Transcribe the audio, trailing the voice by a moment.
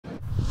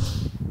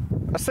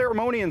A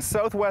ceremony in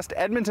southwest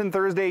Edmonton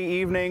Thursday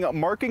evening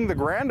marking the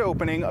grand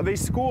opening of a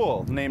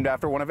school named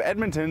after one of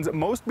Edmonton's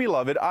most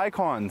beloved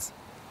icons.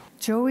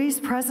 Joey's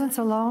presence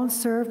alone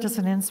served as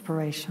an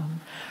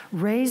inspiration,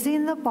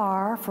 raising the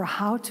bar for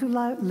how to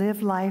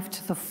live life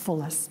to the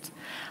fullest,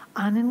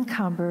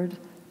 unencumbered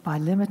by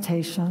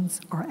limitations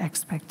or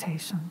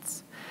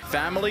expectations.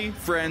 Family,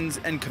 friends,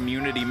 and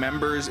community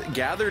members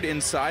gathered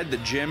inside the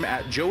gym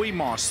at Joey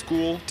Moss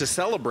School to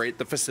celebrate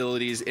the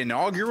facility's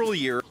inaugural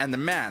year and the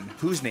man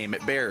whose name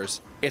it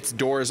bears. Its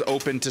doors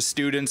opened to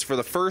students for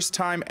the first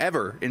time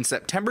ever in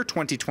September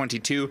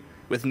 2022,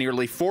 with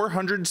nearly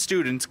 400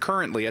 students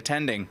currently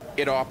attending.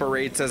 It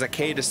operates as a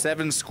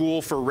K-7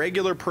 school for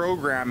regular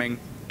programming,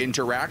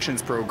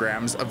 interactions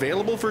programs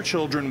available for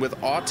children with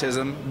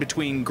autism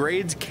between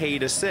grades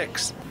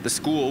K-6. The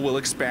school will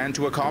expand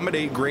to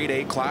accommodate grade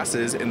 8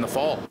 classes in the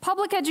fall.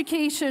 Public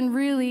education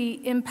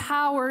really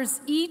empowers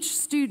each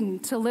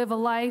student to live a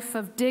life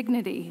of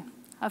dignity,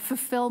 of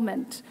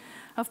fulfillment,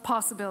 of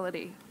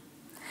possibility.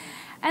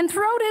 And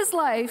throughout his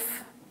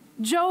life,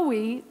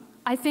 Joey,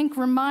 I think,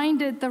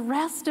 reminded the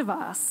rest of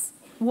us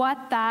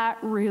what that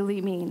really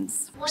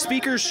means.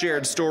 Speakers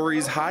shared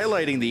stories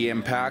highlighting the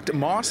impact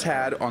Moss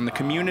had on the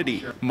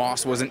community.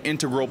 Moss was an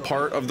integral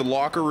part of the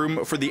locker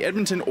room for the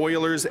Edmonton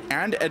Oilers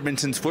and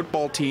Edmonton's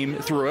football team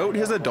throughout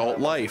his adult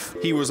life.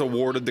 He was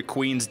awarded the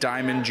Queen's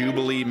Diamond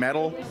Jubilee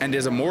Medal and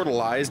is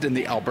immortalized in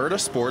the Alberta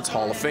Sports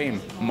Hall of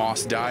Fame.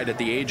 Moss died at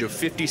the age of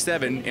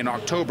 57 in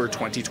October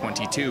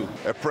 2022.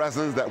 A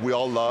presence that we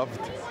all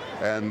loved.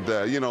 And,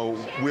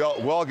 we're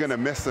all going to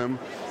miss him.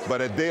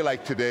 But a day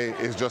like today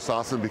is just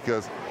awesome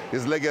because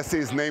his legacy,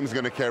 his name is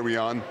going to carry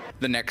on.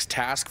 The next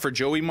task for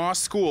Joey Moss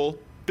School,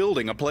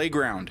 building a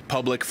playground.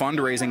 Public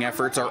fundraising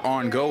efforts are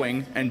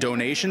ongoing, and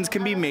donations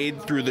can be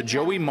made through the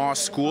Joey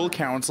Moss School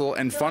Council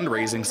and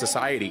Fundraising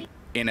Society.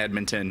 In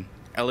Edmonton,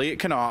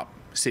 Elliott Knopp,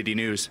 City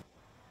News.